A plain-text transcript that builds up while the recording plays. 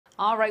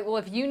All right, well,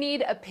 if you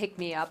need a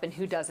pick-me-up, and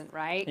who doesn't,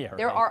 right? Yeah,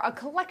 There right. are a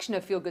collection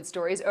of feel-good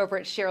stories over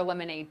at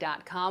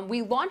sharelemonade.com.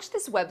 We launched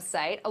this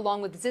website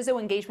along with Zizzo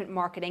Engagement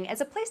Marketing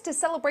as a place to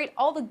celebrate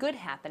all the good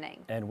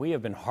happening. And we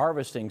have been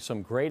harvesting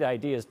some great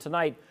ideas.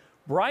 Tonight,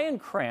 Brian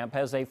Cramp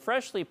has a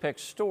freshly picked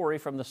story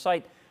from the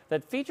site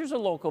that features a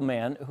local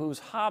man whose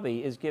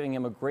hobby is giving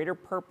him a greater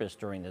purpose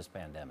during this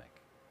pandemic.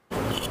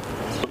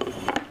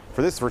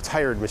 For this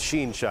retired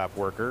machine shop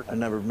worker, I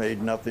never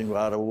made nothing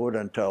out of wood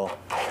until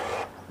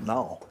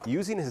now.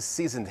 using his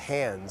seasoned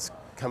hands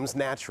comes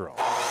natural.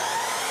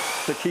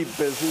 To keep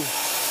busy.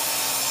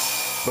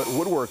 But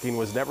woodworking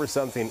was never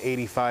something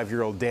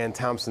 85-year-old Dan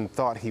Thompson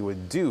thought he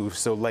would do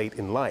so late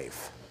in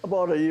life.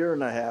 About a year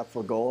and a half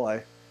ago,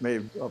 I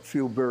made a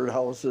few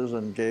birdhouses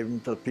and gave them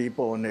to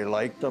people, and they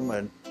liked them,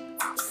 and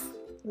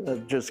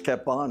it just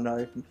kept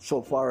on.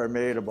 So far, I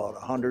made about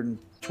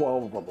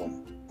 112 of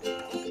them.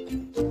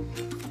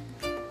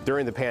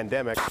 During the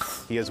pandemic,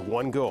 he has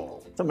one goal.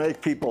 To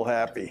make people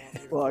happy.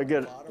 Well, I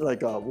get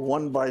like a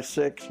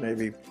 1x6,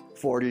 maybe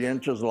 40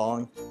 inches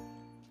long,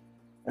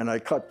 and I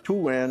cut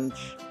 2 ends,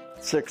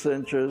 6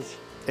 inches.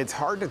 It's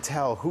hard to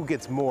tell who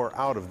gets more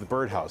out of the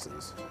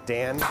birdhouses,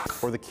 Dan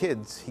or the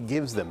kids he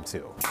gives them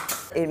to.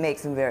 It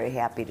makes him very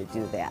happy to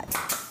do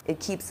that. It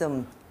keeps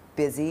him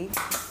busy.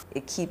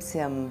 It keeps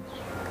him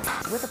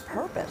with a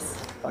purpose.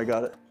 I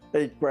got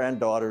 8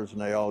 granddaughters,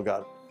 and they all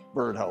got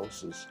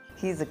birdhouses.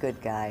 He's a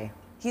good guy.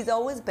 He's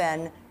always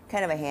been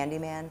kind of a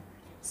handyman,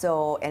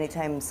 so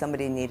anytime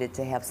somebody needed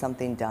to have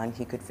something done,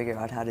 he could figure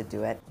out how to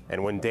do it.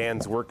 And when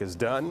Dan's work is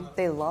done,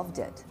 They loved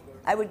it.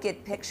 I would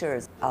get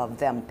pictures of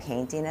them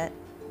painting it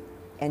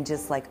and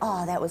just like,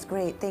 oh, that was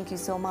great, thank you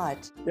so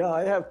much. Yeah,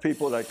 I have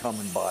people that come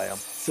and buy them,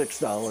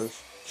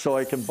 $6, so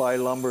I can buy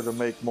lumber to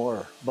make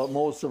more, but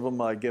most of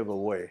them I give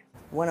away.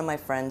 One of my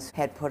friends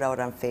had put out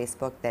on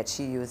Facebook that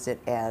she used it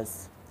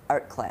as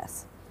art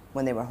class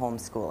when they were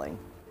homeschooling.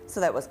 So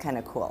that was kind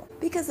of cool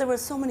because there were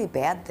so many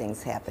bad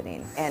things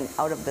happening. And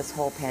out of this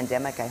whole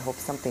pandemic, I hope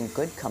something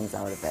good comes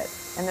out of it.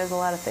 And there's a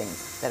lot of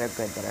things that are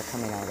good that are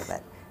coming out of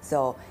it.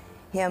 So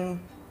him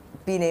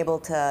being able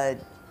to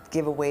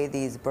give away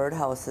these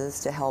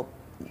birdhouses to help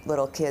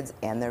little kids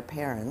and their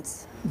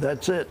parents.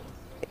 That's it.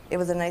 It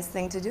was a nice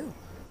thing to do.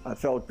 I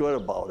felt good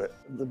about it.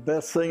 The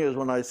best thing is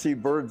when I see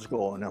birds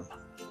go in them.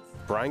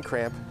 Brian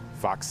Cramp,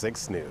 Fox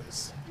 6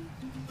 News.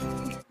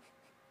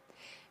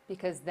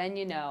 Because then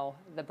you know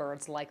the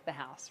birds like the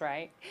house,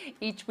 right?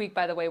 Each week,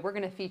 by the way, we're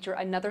going to feature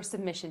another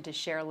submission to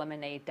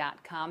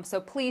sharelemonade.com.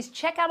 So please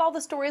check out all the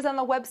stories on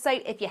the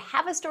website. If you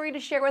have a story to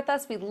share with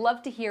us, we'd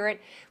love to hear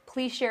it.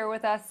 Please share it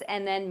with us,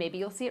 and then maybe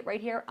you'll see it right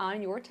here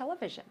on your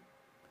television.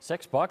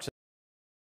 $6